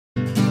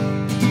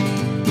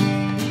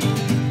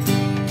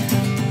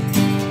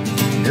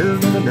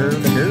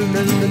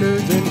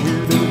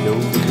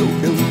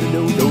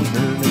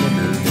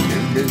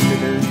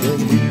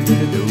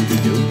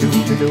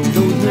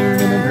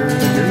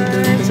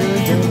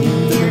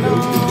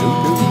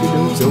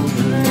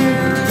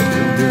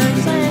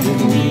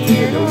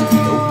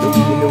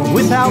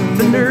Without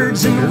the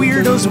nerds and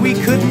weirdos, we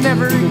could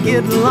never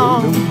get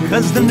along.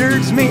 'Cause the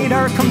nerds made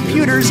our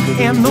computers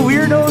and the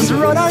weirdos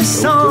wrote our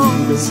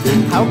songs.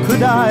 How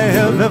could I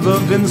have ever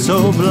been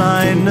so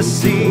blind to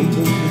see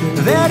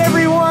that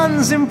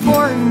everyone's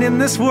important in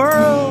this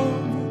world,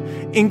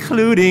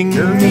 including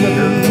me?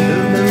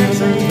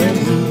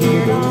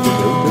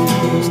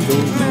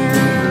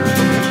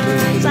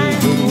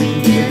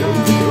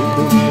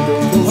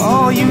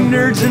 All you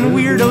nerds and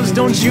weirdos,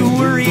 don't you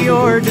worry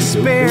or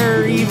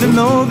despair, even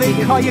though they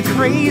call you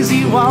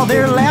crazy while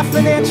they're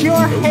laughing at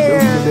your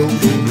hair.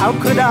 How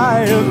could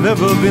I have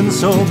ever been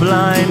so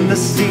blind to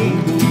see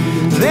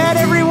that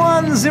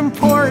everyone's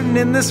important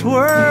in this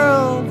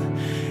world,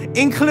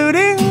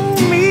 including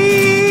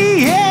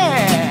me?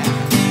 Yeah!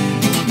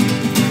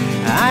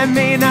 I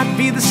may not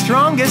be the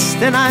strongest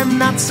and I'm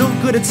not so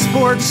good at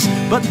sports,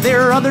 but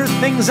there are other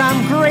things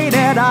I'm great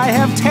at. I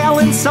have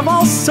talents of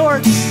all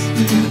sorts.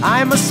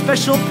 I'm a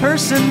special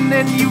person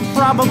and you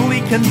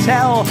probably can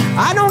tell.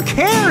 I don't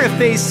care if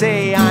they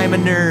say I'm a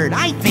nerd,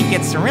 I think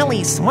it's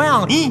really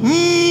swell.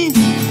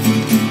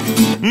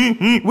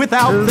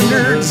 Without the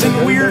nerds and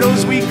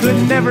weirdos, we could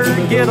never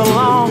get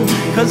along.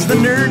 'Cause the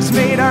nerds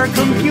made our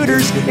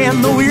computers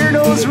and the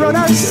weirdos wrote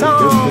our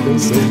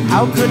songs.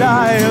 How could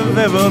I have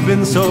ever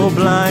been so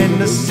blind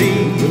to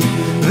see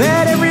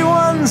that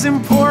everyone's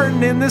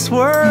important in this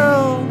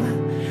world,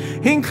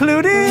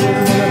 including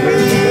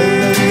me?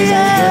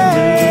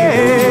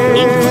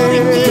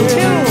 Including me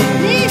too.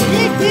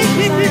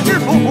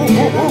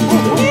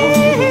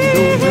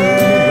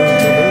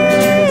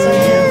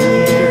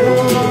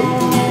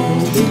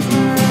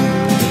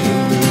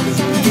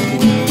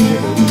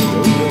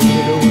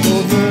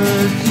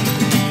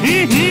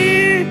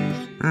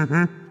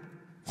 Mm-hmm.